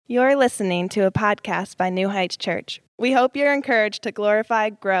You're listening to a podcast by New Heights Church. We hope you're encouraged to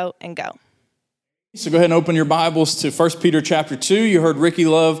glorify, grow, and go. So go ahead and open your Bibles to 1 Peter chapter 2. You heard Ricky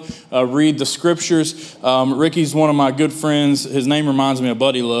Love read the scriptures. Ricky's one of my good friends. His name reminds me of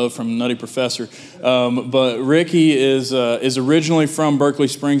Buddy Love from Nutty Professor. But Ricky is originally from Berkeley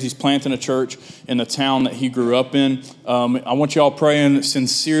Springs. He's planting a church in the town that he grew up in. I want you all praying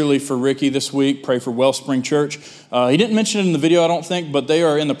sincerely for Ricky this week. Pray for Wellspring Church. He didn't mention it in the video, I don't think, but they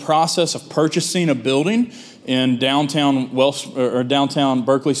are in the process of purchasing a building in downtown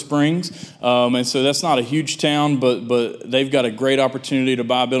Berkeley Springs, and so that's not a huge town, but they've got a great opportunity to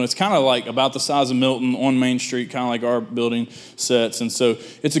buy a building. It's kind of like about the size of Milton on Main Street, kind of like our building sets, and so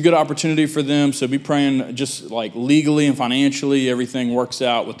it's a good opportunity for them. So be praying just like legally and financially, everything works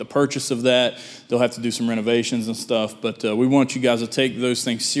out with the purchase of that. They'll have to do some renovations and stuff, but we want you guys to take those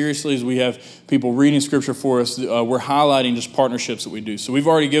things seriously as we have people reading scripture for us. We're highlighting just partnerships that we do. So we've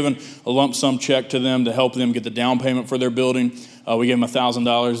already given a lump sum check to them to help them get the down payment for their building. We gave them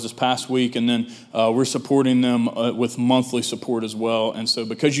 $1,000 this past week, and then we're supporting them with monthly support as well. And so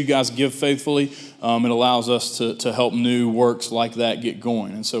because you guys give faithfully, it allows us to help new works like that get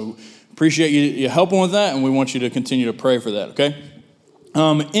going. And so appreciate you helping with that, and we want you to continue to pray for that, okay?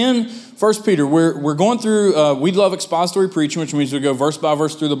 In 1 Peter, we're going through, we love expository preaching, which means we go verse by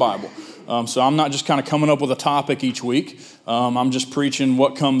verse through the Bible. So I'm not just kind of coming up with a topic each week. I'm just preaching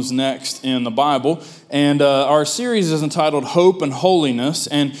what comes next in the Bible. And our series is entitled Hope and Holiness.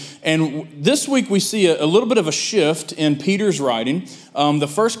 And this week we see a little bit of a shift in Peter's writing. The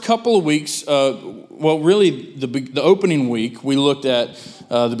first couple of weeks, really the opening week, we looked at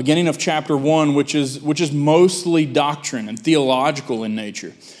the beginning of chapter 1, which is mostly doctrine and theological in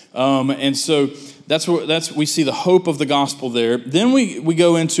nature. And so that's we see the hope of the gospel there. Then we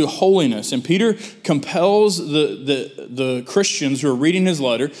go into holiness, and Peter compels the Christians who are reading his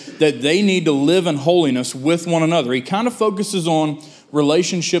letter that they need to live in holiness with one another. He kind of focuses on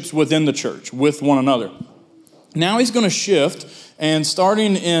relationships within the church with one another. Now he's going to shift, and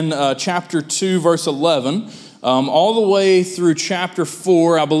starting in chapter 2, verse 11, all the way through chapter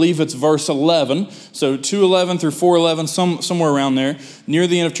 4, I believe it's verse 11. So 2:11 through 4:11, somewhere around there. Near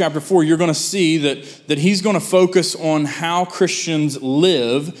the end of chapter 4, you're going to see that he's going to focus on how Christians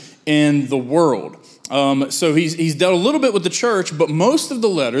live in the world. So he's dealt a little bit with the church, but most of the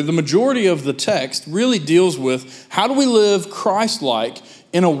letter, the majority of the text, really deals with how do we live Christ-like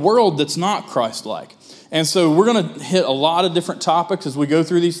in a world that's not Christ-like. And so we're going to hit a lot of different topics as we go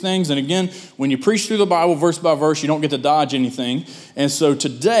through these things. And again, when you preach through the Bible verse by verse, you don't get to dodge anything. And so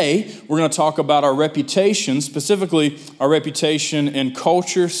today, we're going to talk about our reputation, specifically our reputation in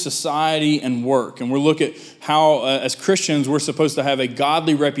culture, society, and work. And we'll look at how, as Christians, we're supposed to have a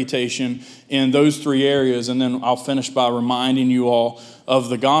godly reputation in those three areas. And then I'll finish by reminding you all of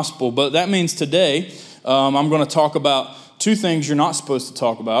the gospel. But that means today, I'm going to talk about two things you're not supposed to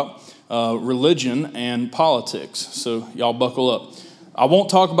talk about. Religion and politics. So y'all buckle up. I won't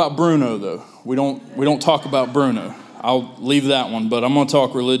talk about Bruno though. We don't talk about Bruno. I'll leave that one, but I'm going to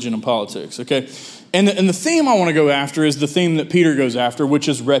talk religion and politics, okay? And the theme I want to go after is the theme that Peter goes after, which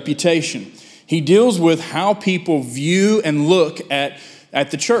is reputation. He deals with how people view and look at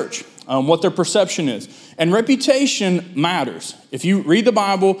the church, what their perception is. And reputation matters. If you read the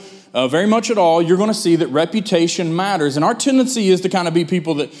Bible very much at all, you're going to see that reputation matters. And our tendency is to kind of be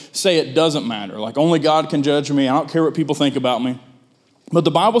people that say it doesn't matter. Like only God can judge me. I don't care what people think about me. But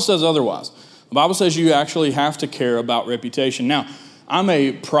the Bible says otherwise. The Bible says you actually have to care about reputation. Now, I'm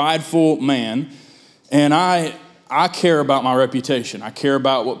a prideful man, and I care about my reputation. I care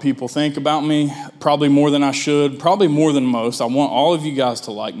about what people think about me, probably more than I should, probably more than most. I want all of you guys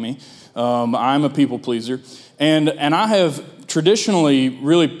to like me. I'm a people pleaser. And I have traditionally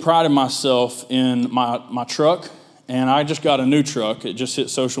really prided myself in my truck, and I just got a new truck. It just hit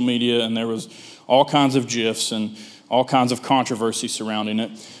social media, and there was all kinds of GIFs and all kinds of controversy surrounding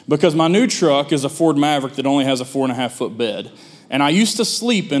it, because my new truck is a Ford Maverick that only has a 4.5-foot bed. And I used to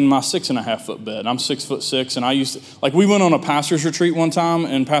sleep in my 6.5-foot bed. I'm 6'6", and we went on a pastor's retreat one time,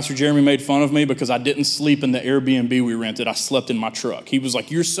 and Pastor Jeremy made fun of me because I didn't sleep in the Airbnb we rented. I slept in my truck. He was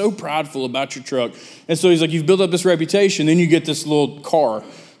like, "You're so prideful about your truck." And so he's like, "You've built up this reputation, then you get this little car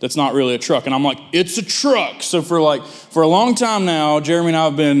that's not really a truck." And I'm like, "It's a truck." So for a long time now, Jeremy and I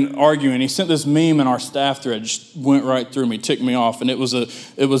have been arguing. He sent this meme in our staff thread, just went right through me, ticked me off. And it was a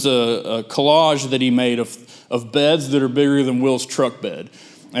collage that he made of beds that are bigger than Will's truck bed.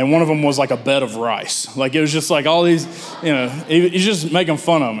 And one of them was like a bed of rice. Like, it was just like all these, he's just making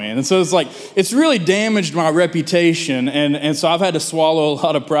fun of me. And so it's like, it's really damaged my reputation. And so I've had to swallow a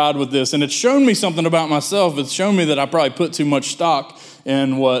lot of pride with this. And it's shown me something about myself. It's shown me that I probably put too much stock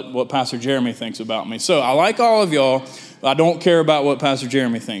in what Pastor Jeremy thinks about me. So I like all of y'all. I don't care about what Pastor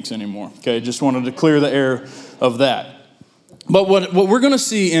Jeremy thinks anymore. Okay, just wanted to clear the air of that. But what we're going to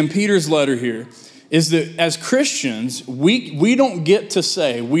see in Peter's letter here is that as Christians, we don't get to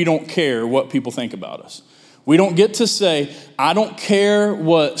say we don't care what people think about us. We don't get to say, I don't care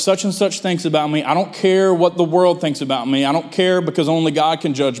what such and such thinks about me. I don't care what the world thinks about me. I don't care because only God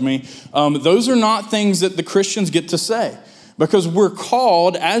can judge me. Those are not things that the Christians get to say. Because we're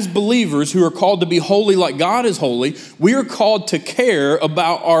called, as believers who are called to be holy like God is holy, we are called to care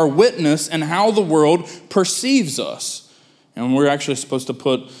about our witness and how the world perceives us. And we're actually supposed to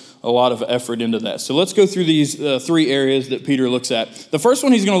put a lot of effort into that. So let's go through these three areas that Peter looks at. The first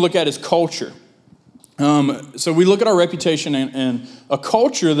one he's going to look at is culture. So we look at our reputation and a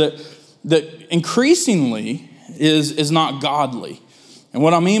culture that increasingly is not godly. And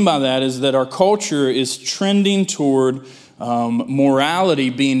what I mean by that is that our culture is trending toward morality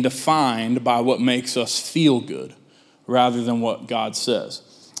being defined by what makes us feel good rather than what God says.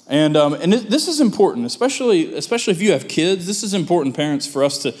 And this is important, especially if you have kids. This is important, parents, for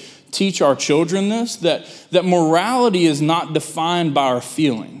us to teach our children this, that morality is not defined by our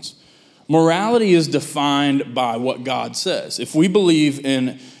feelings. Morality is defined by what God says. If we believe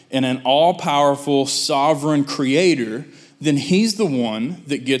in an all-powerful, sovereign creator, then he's the one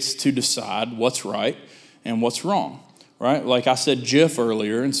that gets to decide what's right and what's wrong, right? Like I said GIF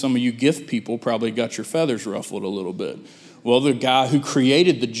earlier, and some of you GIF people probably got your feathers ruffled a little bit. Well, the guy who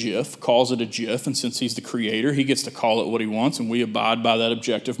created the GIF calls it a GIF, and since he's the creator, he gets to call it what he wants, and we abide by that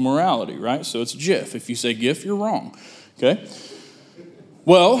objective morality, right? So it's GIF. If you say GIF, you're wrong, okay?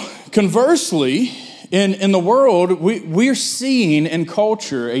 Well, conversely, in the world, we're seeing in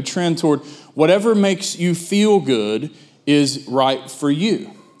culture a trend toward whatever makes you feel good is right for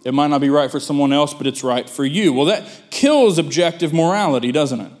you. It might not be right for someone else, but it's right for you. Well, that kills objective morality,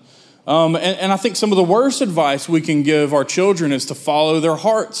 doesn't it? And I think some of the worst advice we can give our children is to follow their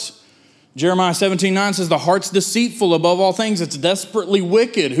hearts. Jeremiah 17:9 says, the heart's deceitful above all things. It's desperately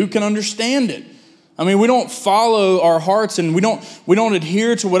wicked. Who can understand it? I mean, we don't follow our hearts and we don't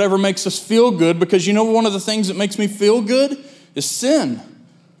adhere to whatever makes us feel good, because you know one of the things that makes me feel good is sin.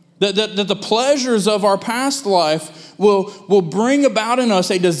 That the pleasures of our past life will bring about in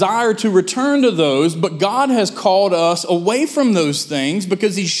us a desire to return to those, but God has called us away from those things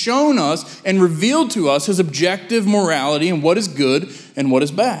because he's shown us and revealed to us his objective morality and what is good and what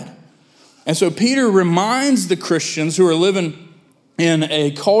is bad. And so Peter reminds the Christians who are living in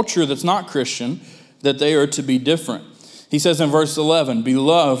a culture that's not Christian that they are to be different. He says in verse 11,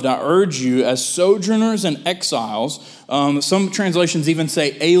 beloved, I urge you as sojourners and exiles. Some translations even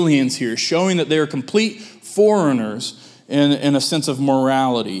say aliens here, showing that they are complete foreigners in a sense of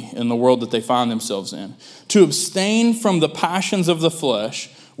morality in the world that they find themselves in. To abstain from the passions of the flesh,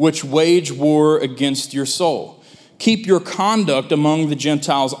 which wage war against your soul. Keep your conduct among the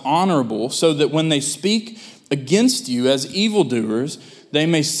Gentiles honorable, so that when they speak against you as evildoers, they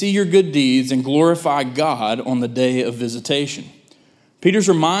may see your good deeds and glorify God on the day of visitation. Peter's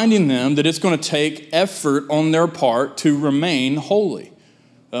reminding them that it's going to take effort on their part to remain holy.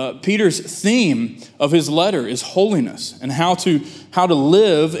 Peter's theme of his letter is holiness and how to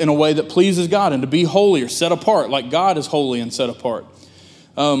live in a way that pleases God and to be holy or set apart like God is holy and set apart.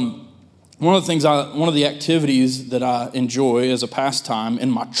 One of the activities that I enjoy as a pastime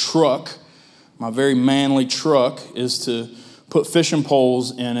in my truck, my very manly truck, is to put fishing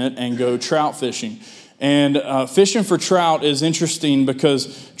poles in it and go trout fishing. And fishing for trout is interesting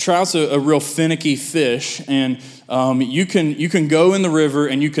because trout's a real finicky fish, and you can go in the river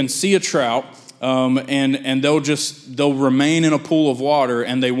and you can see a trout, and they'll remain in a pool of water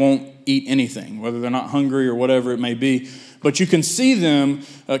and they won't eat anything, whether they're not hungry or whatever it may be. But you can see them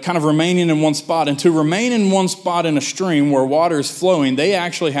kind of remaining in one spot. And to remain in one spot in a stream where water is flowing, they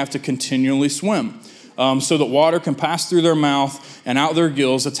actually have to continually swim. So that water can pass through their mouth and out their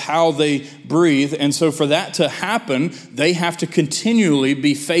gills. That's how they breathe. And so for that to happen, they have to continually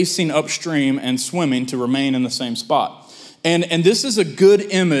be facing upstream and swimming to remain in the same spot. And this is a good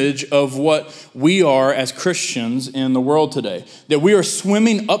image of what we are as Christians in the world today. That we are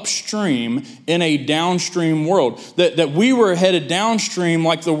swimming upstream in a downstream world. That we were headed downstream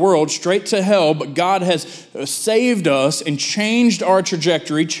like the world, straight to hell, but God has saved us and changed our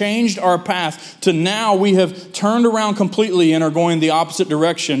trajectory, changed our path to now we have turned around completely and are going the opposite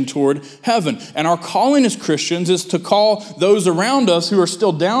direction toward heaven. And our calling as Christians is to call those around us who are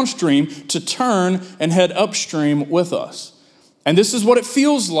still downstream to turn and head upstream with us. And this is what it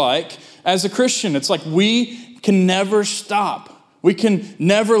feels like as a Christian. It's like we can never stop. We can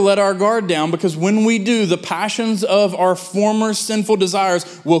never let our guard down, because when we do, the passions of our former sinful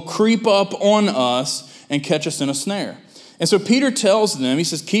desires will creep up on us and catch us in a snare. And so Peter tells them, he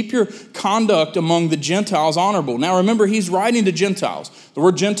says, keep your conduct among the Gentiles honorable. Now remember, he's writing to Gentiles. The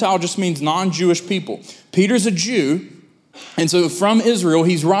word Gentile just means non-Jewish people. Peter's a Jew, and so from Israel,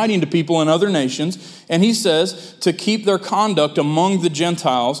 he's writing to people in other nations, and he says to keep their conduct among the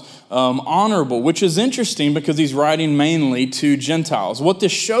Gentiles honorable, which is interesting because he's writing mainly to Gentiles. What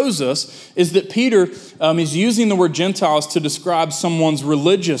this shows us is that Peter is using the word Gentiles to describe someone's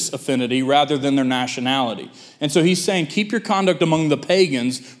religious affinity rather than their nationality. And so he's saying, keep your conduct among the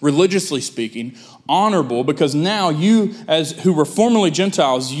pagans, religiously speaking, honorable, because now you, as who were formerly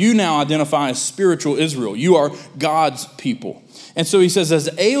Gentiles, you now identify as spiritual Israel. You are God's people. And so he says, as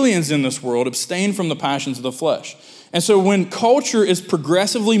aliens in this world, abstain from the passions of the flesh. And so when culture is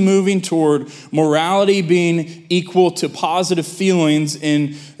progressively moving toward morality being equal to positive feelings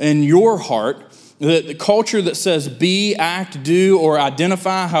in your heart, the culture that says be, act, do, or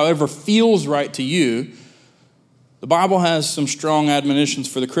identify however feels right to you, the Bible has some strong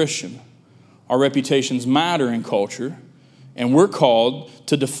admonitions for the Christian. Our reputations matter in culture, and we're called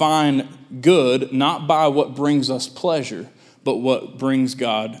to define good not by what brings us pleasure, but what brings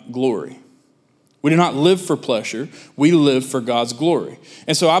God glory. We do not live for pleasure, we live for God's glory.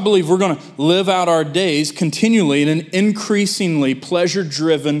 And so I believe we're going to live out our days continually in an increasingly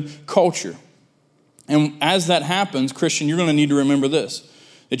pleasure-driven culture. And as that happens, Christian, you're going to need to remember this,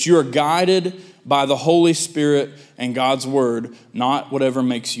 that you are guided by the Holy Spirit and God's word, not whatever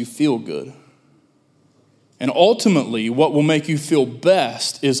makes you feel good. And ultimately, what will make you feel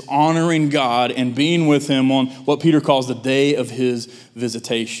best is honoring God and being with him on what Peter calls the day of his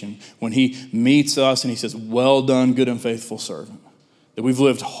visitation, when he meets us and he says, well done, good and faithful servant. That we've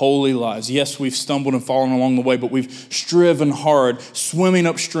lived holy lives. Yes, we've stumbled and fallen along the way, but we've striven hard, swimming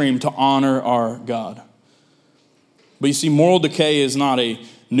upstream to honor our God. But you see, moral decay is not a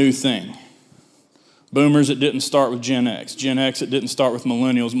new thing. Boomers, it didn't start with Gen X. Gen X, it didn't start with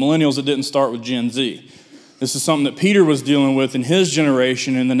millennials. Millennials, it didn't start with Gen Z. This is something that Peter was dealing with in his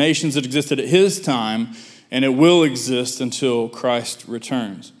generation and the nations that existed at his time, and it will exist until Christ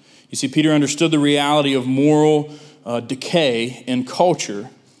returns. You see, Peter understood the reality of moral decay in culture,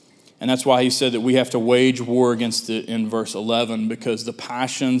 and that's why he said that we have to wage war against it in verse 11, because the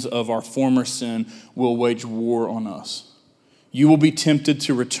passions of our former sin will wage war on us. You will be tempted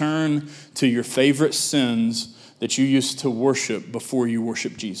to return to your favorite sins that you used to worship before you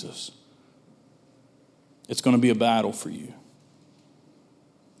worshiped Jesus. It's going to be a battle for you.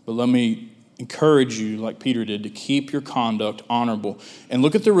 But let me encourage you, like Peter did, to keep your conduct honorable. And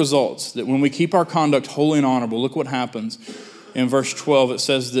look at the results, that when we keep our conduct holy and honorable, look what happens. In verse 12, it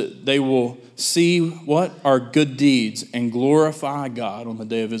says that they will see what? Our good deeds and glorify God on the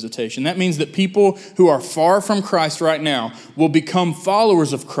day of visitation. That means that people who are far from Christ right now will become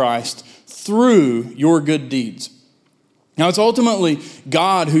followers of Christ through your good deeds. Now, it's ultimately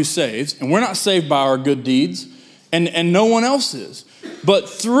God who saves, and we're not saved by our good deeds, and no one else is. But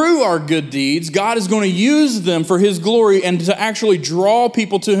through our good deeds, God is going to use them for his glory and to actually draw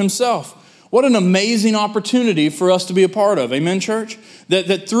people to himself. What an amazing opportunity for us to be a part of. Amen, church?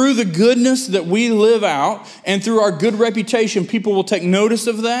 That through the goodness that we live out and through our good reputation, people will take notice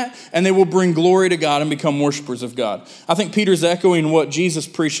of that and they will bring glory to God and become worshipers of God. I think Peter's echoing what Jesus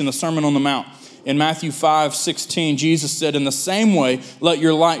preached in the Sermon on the Mount. In Matthew 5:16, Jesus said, in the same way, let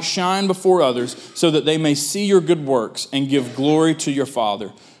your light shine before others so that they may see your good works and give glory to your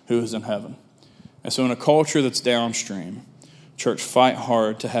Father who is in heaven. And so in a culture that's downstream, church, fight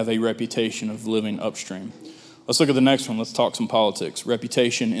hard to have a reputation of living upstream. Let's look at the next one. Let's talk some politics.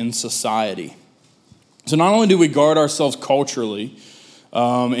 Reputation in society. So not only do we guard ourselves culturally,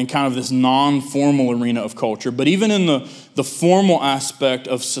 in kind of this non-formal arena of culture, but even in the formal aspect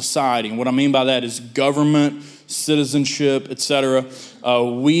of society. And what I mean by that is government, citizenship, etc.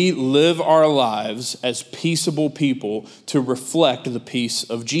 We live our lives as peaceable people to reflect the peace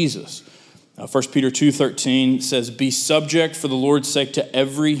of Jesus. 1 Peter 2:13 says, be subject for the Lord's sake to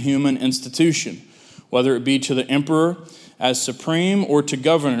every human institution, whether it be to the emperor as supreme or to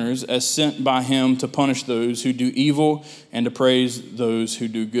governors as sent by him to punish those who do evil and to praise those who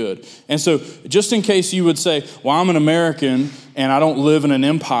do good. And so just in case you would say, well, I'm an American and I don't live in an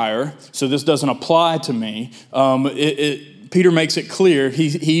empire, so this doesn't apply to me, Peter makes it clear. He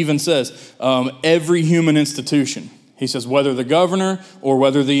even says, every human institution. He says, whether the governor or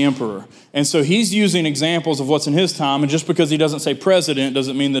whether the emperor. And so he's using examples of what's in his time, and just because he doesn't say president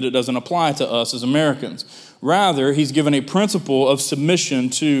doesn't mean that it doesn't apply to us as Americans. Rather, he's given a principle of submission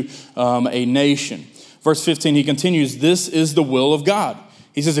to a nation. Verse 15, he continues, this is the will of God.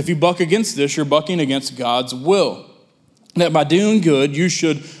 He says, if you buck against this, you're bucking against God's will. That by doing good, you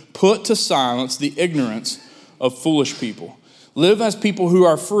should put to silence the ignorance of foolish people. Live as people who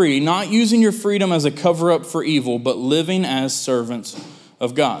are free, not using your freedom as a cover-up for evil, but living as servants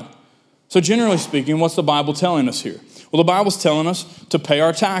of God. So generally speaking, what's the Bible telling us here? Well, the Bible's telling us to pay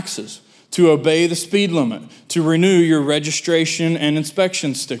our taxes, to obey the speed limit, to renew your registration and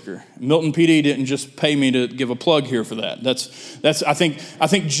inspection sticker. Milton PD didn't just pay me to give a plug here for that. That's I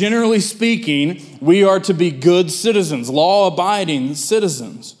think generally speaking, we are to be good citizens, law-abiding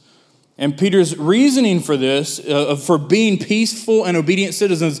citizens. And Peter's reasoning for this, for being peaceful and obedient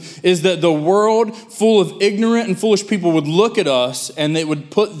citizens, is that the world full of ignorant and foolish people would look at us and they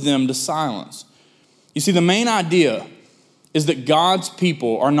would put them to silence. You see, the main idea is that God's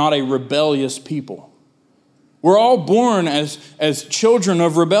people are not a rebellious people. We're all born as children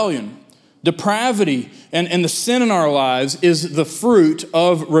of rebellion. Depravity and the sin in our lives is the fruit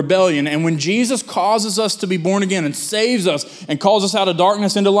of rebellion. And when Jesus causes us to be born again and saves us and calls us out of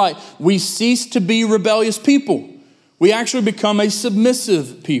darkness into light, we cease to be rebellious people. We actually become a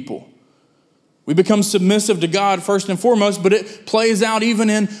submissive people. We become submissive to God first and foremost, but it plays out even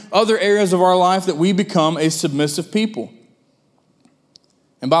in other areas of our life that we become a submissive people.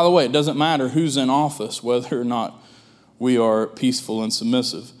 And by the way, it doesn't matter who's in office, whether or not we are peaceful and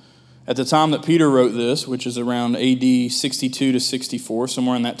submissive. At the time that Peter wrote this, which is around AD 62 to 64,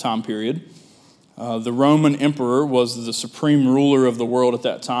 somewhere in that time period, the Roman emperor was the supreme ruler of the world at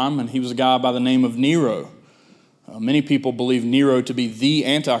that time, and he was a guy by the name of Nero. Many people believe Nero to be the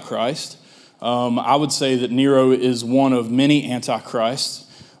Antichrist. I would say that Nero is one of many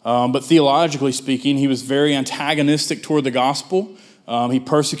antichrists, but theologically speaking, he was very antagonistic toward the gospel. He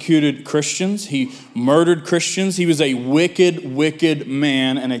persecuted Christians. He murdered Christians. He was a wicked, wicked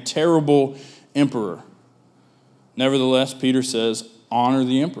man and a terrible emperor. Nevertheless, Peter says, honor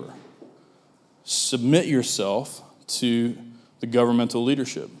the emperor. Submit yourself to the governmental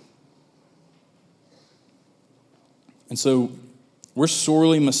leadership. And so we're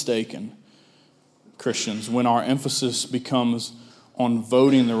sorely mistaken, Christians, when our emphasis becomes on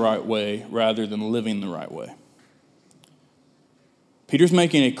voting the right way rather than living the right way. Peter's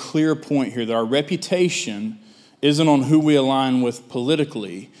making a clear point here that our reputation isn't on who we align with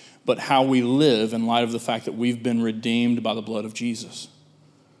politically, but how we live in light of the fact that we've been redeemed by the blood of Jesus.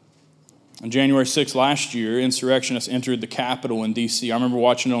 On January 6th last year, insurrectionists entered the Capitol in D.C. I remember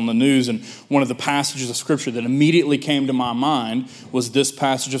watching it on the news, and one of the passages of Scripture that immediately came to my mind was this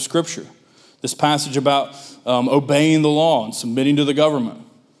passage of Scripture. This passage about obeying the law and submitting to the government.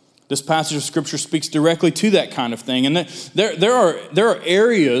 This passage of Scripture speaks directly to that kind of thing. And there are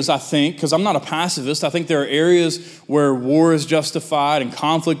areas, I think, because I'm not a pacifist, I think there are areas where war is justified and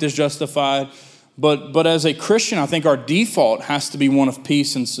conflict is justified. But as a Christian, I think our default has to be one of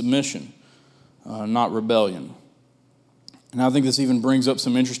peace and submission, not rebellion. And I think this even brings up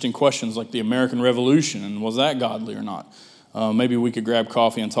some interesting questions like the American Revolution, and was that godly or not? Maybe we could grab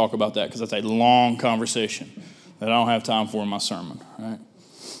coffee and talk about that, because that's a long conversation that I don't have time for in my sermon, right?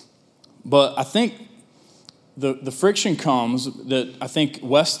 But I think the friction comes that I think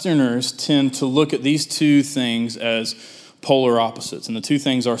Westerners tend to look at these two things as polar opposites. And the two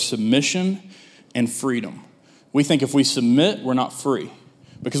things are submission and freedom. We think if we submit, we're not free.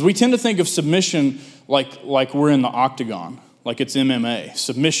 Because we tend to think of submission like we're in the octagon, like it's MMA.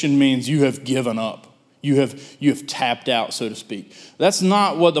 Submission means you have given up. You have tapped out, so to speak. That's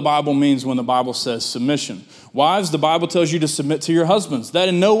not what the Bible means when the Bible says submission. Wives, the Bible tells you to submit to your husbands. That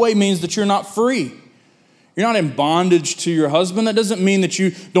in no way means that you're not free. You're not in bondage to your husband. That doesn't mean that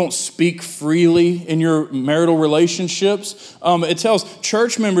you don't speak freely in your marital relationships. It tells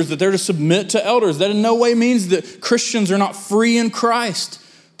church members that they're to submit to elders. That in no way means that Christians are not free in Christ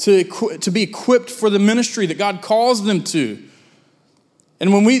to be equipped for the ministry that God calls them to.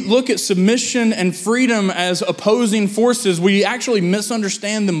 And when we look at submission and freedom as opposing forces, we actually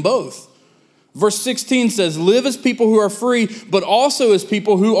misunderstand them both. Verse 16 says, live as people who are free, but also as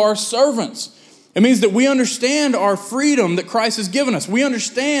people who are servants. It means that we understand our freedom that Christ has given us. We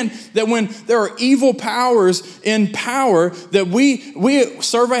understand that when there are evil powers in power, that we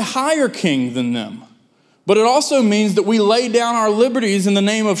serve a higher king than them. But it also means that we lay down our liberties in the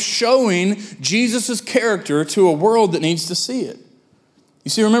name of showing Jesus' character to a world that needs to see it. You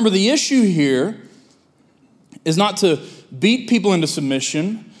see, remember, the issue here is not to beat people into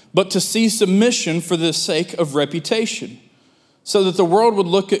submission, but to see submission for the sake of reputation, so that the world would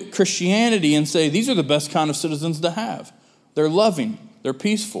look at Christianity and say, these are the best kind of citizens to have. They're loving, they're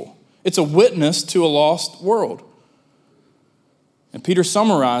peaceful. It's a witness to a lost world. And Peter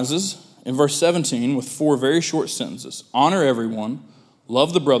summarizes in verse 17 with 4 very short sentences. Honor everyone,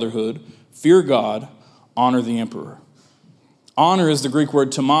 love the brotherhood, fear God, honor the emperor. Honor is the Greek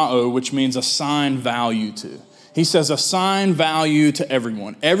word timao, which means assign value to. He says assign value to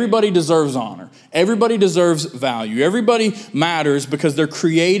everyone. Everybody deserves honor. Everybody deserves value. Everybody matters because they're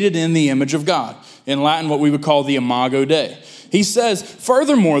created in the image of God. In Latin, what we would call the imago Dei. He says,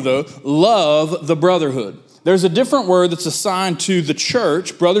 furthermore though, love the brotherhood. There's a different word that's assigned to the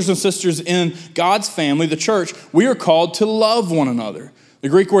church, brothers and sisters in God's family, the church. We are called to love one another. The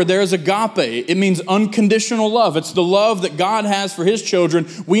Greek word there is agape. It means unconditional love. It's the love that God has for his children.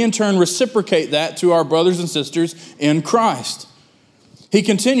 We in turn reciprocate that to our brothers and sisters in Christ. He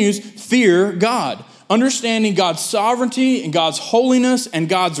continues, fear God. Understanding God's sovereignty and God's holiness and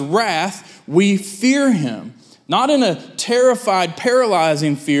God's wrath, we fear him. Not in a terrified,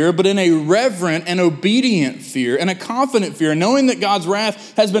 paralyzing fear, but in a reverent and obedient fear and a confident fear, knowing that God's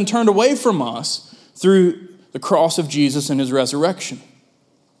wrath has been turned away from us through the cross of Jesus and his resurrection.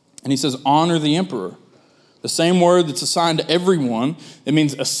 And he says, honor the emperor. The same word that's assigned to everyone, it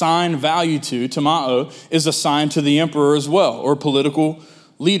means assign value to, timao, is assigned to the emperor as well, or political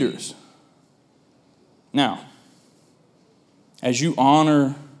leaders. Now, as you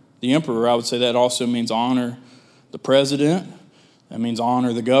honor the emperor, I would say that also means honor the president. That means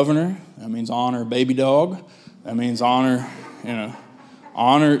honor the governor. That means honor baby dog. That means honor,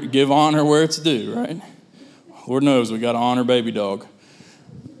 give honor where it's due, right? Lord knows we got to honor baby dog.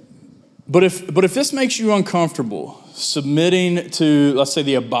 But if this makes you uncomfortable, submitting to, let's say,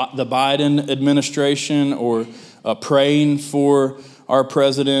 the Biden administration or praying for our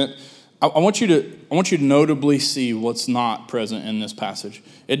president, I want you to notably see what's not present in this passage.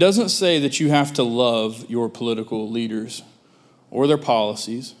 It doesn't say that you have to love your political leaders or their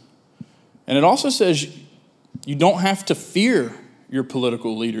policies. And it also says you don't have to fear your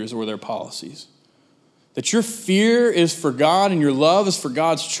political leaders or their policies. That your fear is for God and your love is for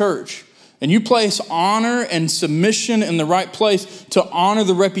God's church. And you place honor and submission in the right place to honor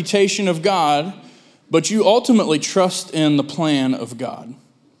the reputation of God, but you ultimately trust in the plan of God,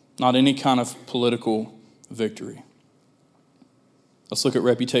 not any kind of political victory. Let's look at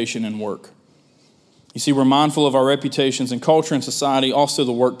reputation and work. You see, we're mindful of our reputations in culture and society, also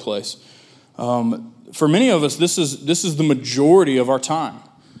the workplace. For many of us, this is the majority of our time.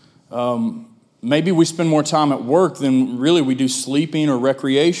 Maybe we spend more time at work than really we do sleeping or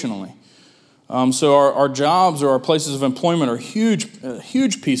recreationally. So our jobs or our places of employment are a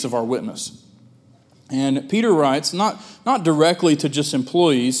huge piece of our witness. And Peter writes, not directly to just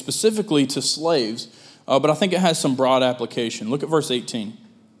employees, specifically to slaves, but I think it has some broad application. Look at verse 18.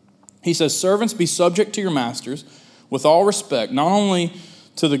 He says, servants, be subject to your masters with all respect, not only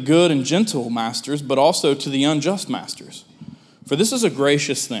to the good and gentle masters, but also to the unjust masters. For this is a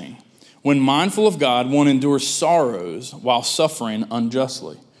gracious thing. When mindful of God, one endures sorrows while suffering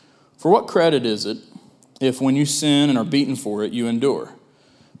unjustly. For what credit is it if when you sin and are beaten for it, you endure?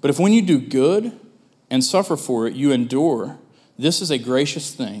 But if when you do good and suffer for it, you endure, this is a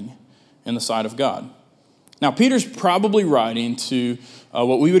gracious thing in the sight of God. Now, Peter's probably writing to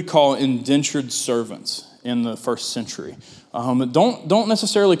what we would call indentured servants in the first century. Don't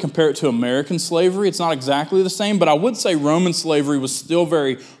necessarily compare it to American slavery. It's not exactly the same, but I would say Roman slavery was still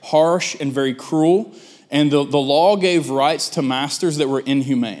very harsh and very cruel, and the law gave rights to masters that were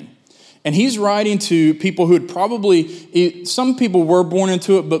inhumane. And he's writing to people who had probably, some people were born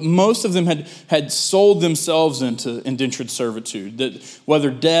into it, but most of them had sold themselves into indentured servitude. That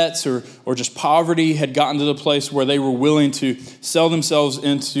whether debts or just poverty had gotten to the place where they were willing to sell themselves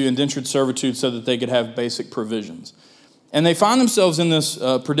into indentured servitude so that they could have basic provisions. And they find themselves in this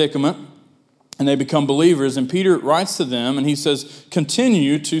predicament, and they become believers. And Peter writes to them, and he says,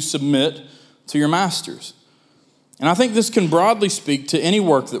 continue to submit to your masters. And I think this can broadly speak to any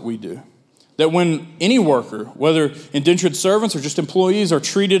work that we do. That when any worker, whether indentured servants or just employees, are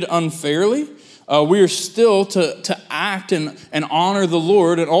treated unfairly, we are still to act and honor the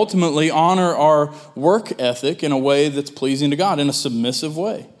Lord and ultimately honor our work ethic in a way that's pleasing to God, in a submissive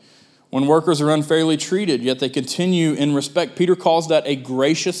way. When workers are unfairly treated, yet they continue in respect, Peter calls that a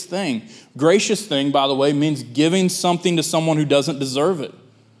gracious thing. Gracious thing, by the way, means giving something to someone who doesn't deserve it.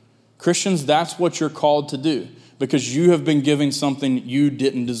 Christians, that's what you're called to do, because you have been giving something you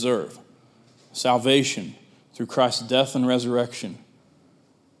didn't deserve. Salvation through Christ's death and resurrection.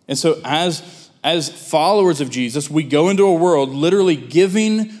 And so as followers of Jesus, we go into a world literally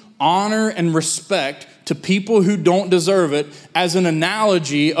giving honor and respect to people who don't deserve it as an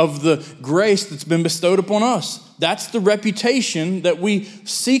analogy of the grace that's been bestowed upon us. That's the reputation that we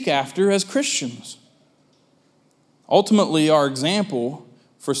seek after as Christians. Ultimately, our example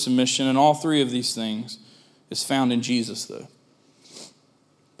for submission, and all three of these things is found in Jesus, though.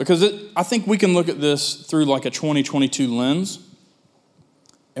 Because I think we can look at this through like a 2022 lens,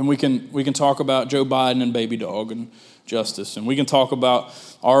 and we can talk about Joe Biden and baby dog and justice, and we can talk about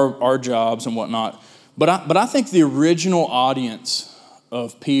our jobs and whatnot. But I think the original audience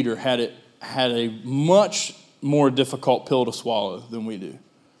of Peter had a much more difficult pill to swallow than we do.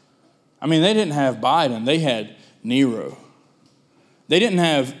 I mean, they didn't have Biden; they had Nero. They didn't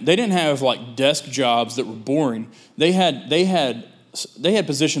have like desk jobs that were boring. They had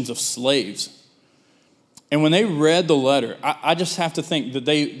positions of slaves. And when they read the letter, I just have to think that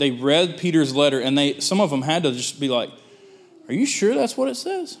they read Peter's letter, and some of them had to just be like, "Are you sure that's what it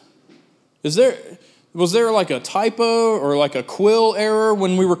says? Was there like a typo or like a quill error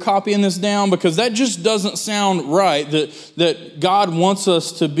when we were copying this down? Because that just doesn't sound right, that God wants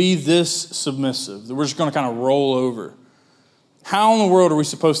us to be this submissive, that we're just going to kind of roll over. How in the world are we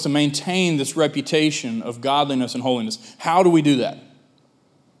supposed to maintain this reputation of godliness and holiness? How do we do that?"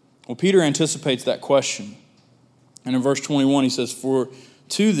 Well, Peter anticipates that question. And in verse 21, he says, "For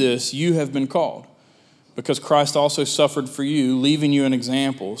to this you have been called, because Christ also suffered for you, leaving you an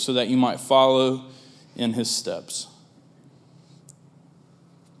example so that you might follow in his steps."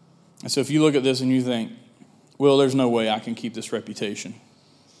 And so if you look at this and you think, "Well, there's no way I can keep this reputation.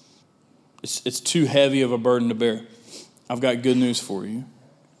 It's too heavy of a burden to bear," I've got good news for you.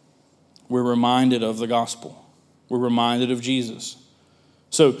 We're reminded of the gospel. We're reminded of Jesus.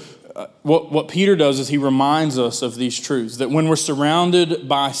 So what Peter does is he reminds us of these truths, that when we're surrounded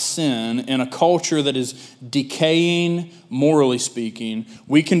by sin in a culture that is decaying, morally speaking,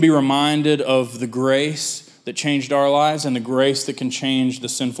 we can be reminded of the grace that changed our lives and the grace that can change the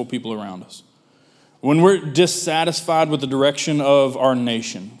sinful people around us. When we're dissatisfied with the direction of our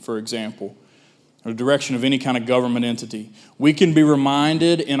nation, for example, or the direction of any kind of government entity, we can be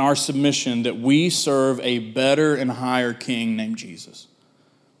reminded in our submission that we serve a better and higher king named Jesus.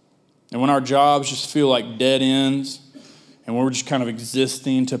 And when our jobs just feel like dead ends and we're just kind of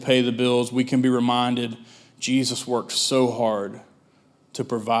existing to pay the bills, we can be reminded Jesus worked so hard to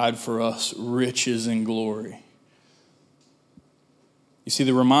provide for us riches and glory. You see,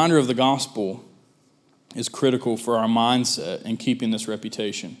 the reminder of the gospel is critical for our mindset in keeping this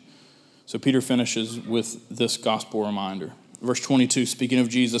reputation. So Peter finishes with this gospel reminder. Verse 22, speaking of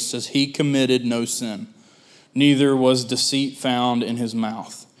Jesus, says, "He committed no sin, neither was deceit found in his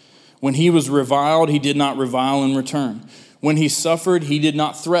mouth. When he was reviled, he did not revile in return. When he suffered, he did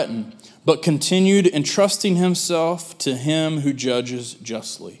not threaten, but continued entrusting himself to him who judges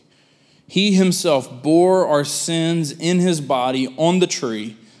justly. He himself bore our sins in his body on the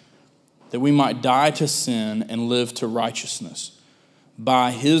tree, that we might die to sin and live to righteousness. By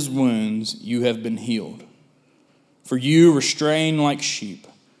his wounds you have been healed. For you were straying like sheep,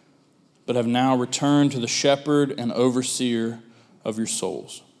 but have now returned to the shepherd and overseer of your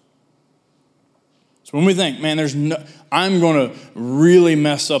souls." So when we think, man, I'm going to really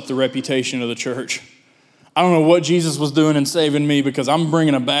mess up the reputation of the church. I don't know what Jesus was doing in saving me because I'm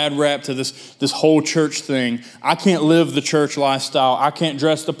bringing a bad rap to this whole church thing. I can't live the church lifestyle. I can't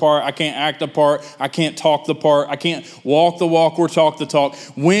dress the part. I can't act the part. I can't talk the part. I can't walk the walk or talk the talk.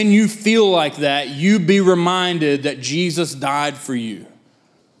 When you feel like that, you be reminded that Jesus died for you.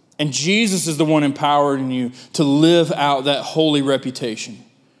 And Jesus is the one empowering you to live out that holy reputation.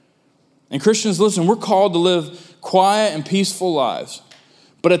 And Christians, listen, we're called to live quiet and peaceful lives.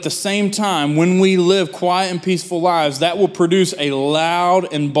 But at the same time, when we live quiet and peaceful lives, that will produce a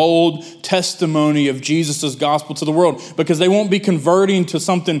loud and bold testimony of Jesus' gospel to the world, because they won't be converting to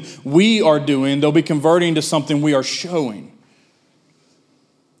something we are doing. They'll be converting to something we are showing.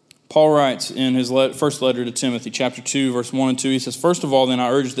 Paul writes in his first letter to Timothy, chapter 2, verse 1 and 2, he says, "First of all, then I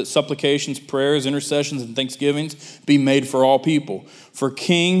urge that supplications, prayers, intercessions, and thanksgivings be made for all people, for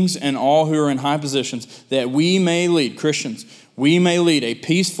kings and all who are in high positions, that we may lead," Christians, "we may lead a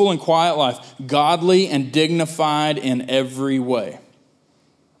peaceful and quiet life, godly and dignified in every way."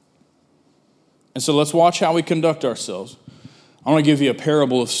 And so let's watch how we conduct ourselves. I want to give you a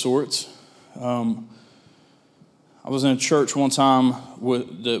parable of sorts. I was in a church one time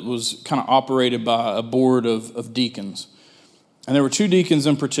that was kind of operated by a board of deacons. And there were two deacons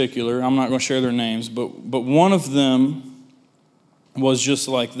in particular. I'm not going to share their names, but one of them was just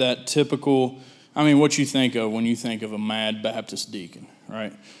like that typical, what you think of when you think of a mad Baptist deacon,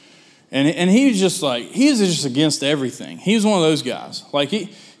 right? And he's just against everything. He's one of those guys. Like he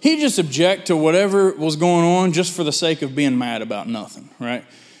just object to whatever was going on just for the sake of being mad about nothing, right?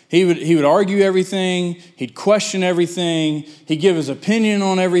 He would argue everything. He'd question everything. He'd give his opinion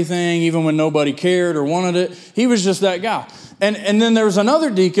on everything, even when nobody cared or wanted it. He was just that guy. And then there was another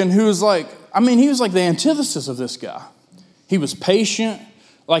deacon who was like, he was like the antithesis of this guy. He was patient.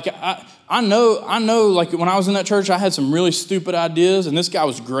 Like, I know, like when I was in that church, I had some really stupid ideas, and this guy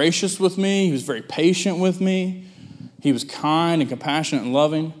was gracious with me. He was very patient with me. He was kind and compassionate and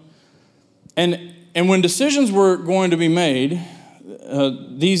loving. And when decisions were going to be made,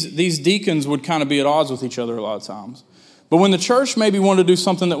 these deacons would kind of be at odds with each other a lot of times. But when the church maybe wanted to do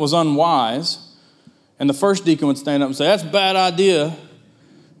something that was unwise, and the first deacon would stand up and say, "That's a bad idea,"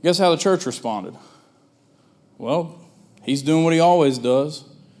 guess how the church responded? Well, he's doing what he always does.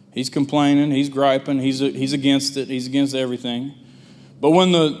 He's complaining, he's griping, he's against it, he's against everything. But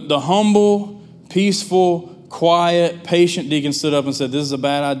when the humble, peaceful, quiet, patient deacon stood up and said, "This is a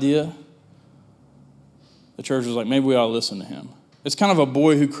bad idea," the church was like, maybe we ought to listen to him. It's kind of a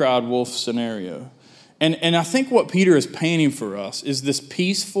boy who cried wolf scenario. And I think what Peter is painting for us is this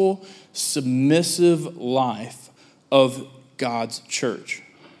peaceful, submissive life of God's church.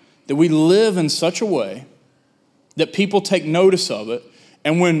 That we live in such a way that people take notice of it,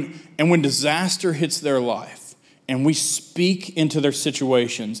 and when disaster hits their life and we speak into their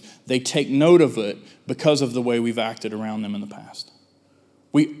situations, they take note of it because of the way we've acted around them in the past.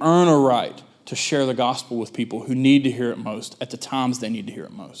 We earn a right to share the gospel with people who need to hear it most at the times they need to hear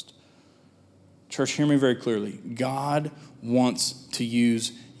it most. Church, hear me very clearly. God wants to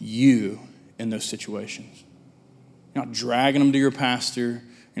use you in those situations. You're not dragging them to your pastor.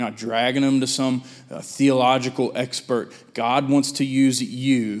 You're not dragging them to some theological expert. God wants to use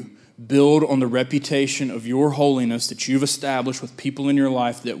you. Build on the reputation of your holiness that you've established with people in your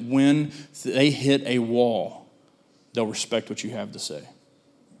life, that when they hit a wall, they'll respect what you have to say.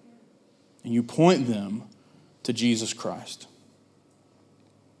 And you point them to Jesus Christ.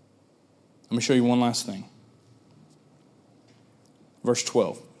 Let me show you one last thing. Verse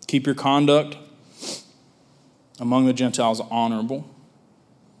 12. Keep your conduct among the Gentiles honorable,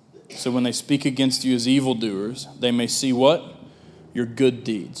 so when they speak against you as evildoers, they may see what? Your good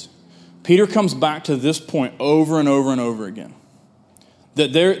deeds. Peter comes back to this point over and over and over again.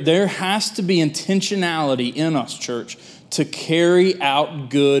 That there has to be intentionality in us, church, to carry out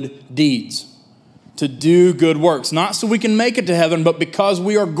good deeds, to do good works. Not so we can make it to heaven, but because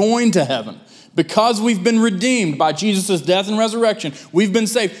we are going to heaven. Because we've been redeemed by Jesus' death and resurrection, we've been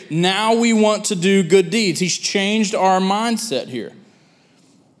saved. Now we want to do good deeds. He's changed our mindset here.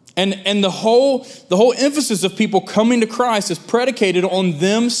 And the whole emphasis of people coming to Christ is predicated on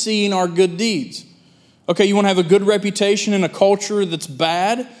them seeing our good deeds. Okay, you want to have a good reputation in a culture that's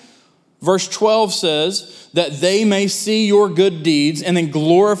bad? Verse 12 says that they may see your good deeds and then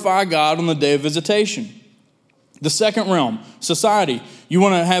glorify God on the day of visitation. The second realm, society. You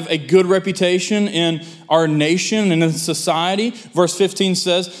want to have a good reputation in our nation and in society. Verse 15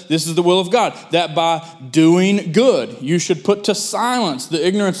 says, this is the will of God, that by doing good, you should put to silence the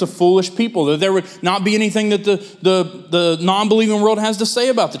ignorance of foolish people, that there would not be anything that the non-believing world has to say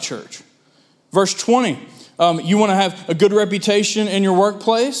about the church. Verse 20, you want to have a good reputation in your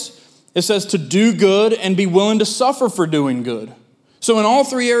workplace. It says to do good and be willing to suffer for doing good. So in all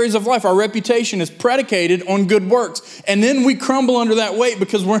three areas of life, our reputation is predicated on good works. And then we crumble under that weight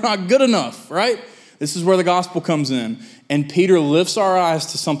because we're not good enough, right? This is where the gospel comes in. And Peter lifts our eyes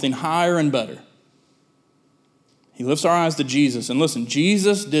to something higher and better. He lifts our eyes to Jesus. And listen,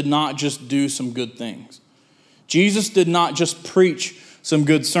 Jesus did not just do some good things. Jesus did not just preach some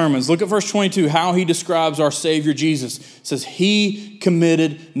good sermons. Look at verse 22, how he describes our Savior Jesus. It says, he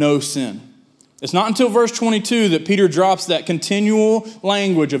committed no sin. It's not until verse 22 that Peter drops that continual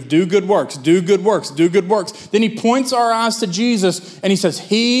language of do good works, do good works, do good works. Then he points our eyes to Jesus and he says,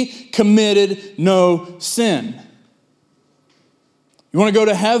 he committed no sin. You want to go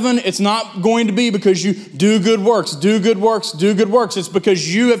to heaven? It's not going to be because you do good works, do good works, do good works. It's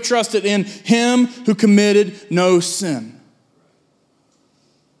because you have trusted in him who committed no sin.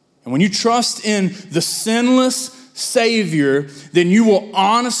 And when you trust in the sinless Savior, then you will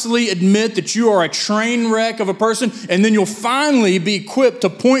honestly admit that you are a train wreck of a person, and then you'll finally be equipped to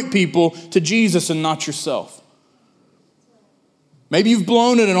point people to Jesus and not yourself. Maybe you've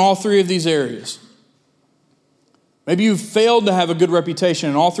blown it in all three of these areas. Maybe you've failed to have a good reputation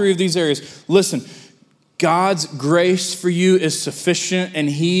in all three of these areas. Listen, God's grace for you is sufficient, and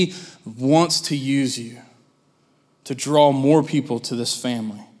he wants to use you to draw more people to this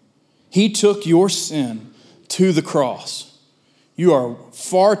family. He took your sin to the cross. You are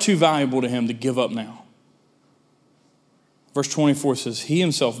far too valuable to him to give up now. Verse 24 says, he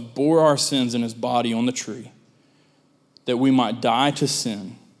himself bore our sins in his body on the tree, that we might die to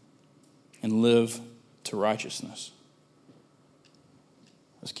sin and live to righteousness.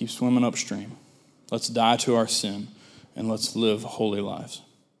 Let's keep swimming upstream. Let's die to our sin, and let's live holy lives.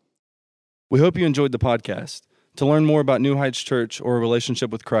 We hope you enjoyed the podcast. To learn more about New Heights Church or a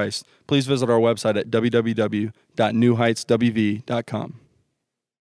relationship with Christ, please visit our website at www.newheightswv.com.